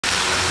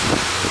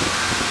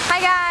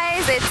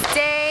guys, it's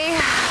day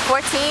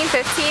 14,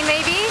 15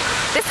 maybe.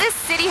 This is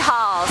City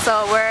Hall,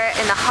 so we're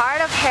in the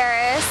heart of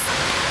Paris.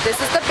 This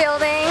is the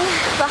building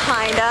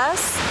behind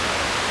us.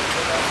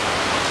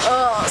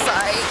 Oh,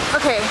 sorry.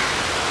 Okay,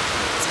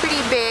 it's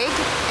pretty big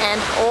and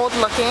old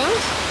looking.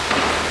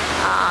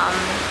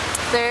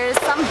 There's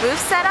some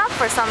booths set up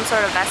for some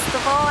sort of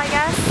festival, I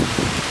guess.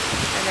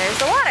 And there's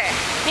the water.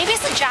 Maybe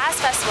it's a jazz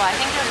festival. I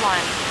think there's one.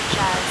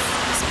 Jazz.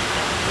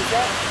 Is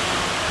it?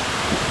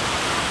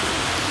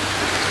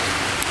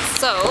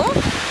 So, oh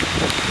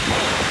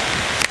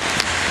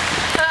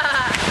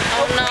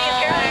no.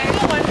 Apparently you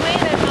go one way,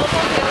 then I'll go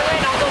the other way,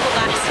 and I'll go the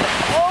last way.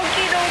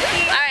 Okie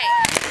dokie. Alright.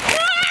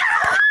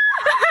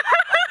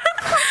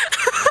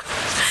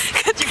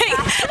 Good thing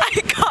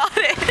I got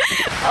it.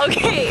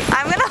 Okay,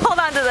 I'm gonna hold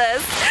on to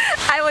this.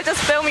 I will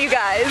just film you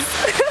guys.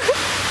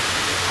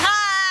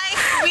 Hi!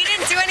 We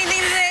didn't do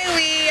anything today.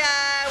 We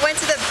went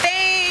to the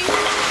bank.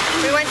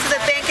 We went to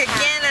the bank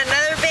again,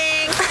 another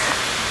bank.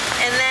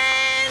 And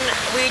then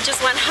we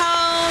just went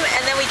home.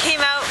 And then we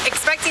came out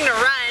expecting to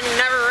run.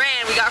 Never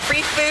ran. We got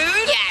free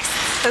food. Yes.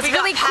 It's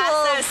really got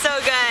cool. pasta. It was so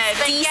good.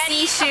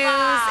 DC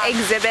shoes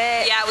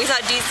exhibit. Yeah, we saw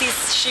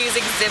DC's shoes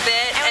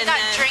exhibit. And we got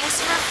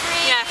drinks for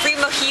free. Yeah, free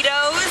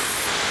mojitos.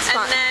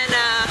 And then,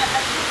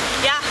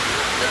 yeah,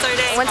 that's our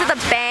day. Went to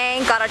the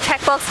bank, got our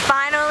checkbooks,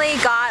 finally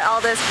got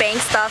all this bank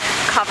stuff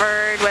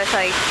covered with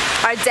like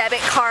our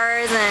debit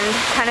cards and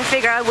trying to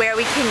figure out where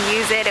we can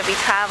use it if we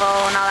travel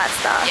and all that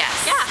stuff. Yes.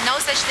 Yeah.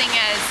 No such thing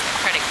as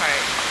credit card.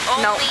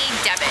 No. Only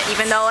debit.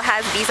 Even though it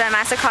has Visa and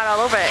MasterCard all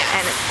over it,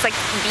 and it's like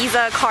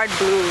Visa Card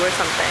Blue or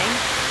something.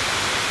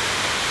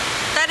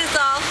 That is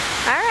all.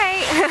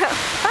 Alright,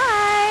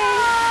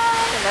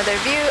 bye! Another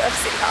view of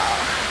City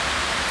Hall.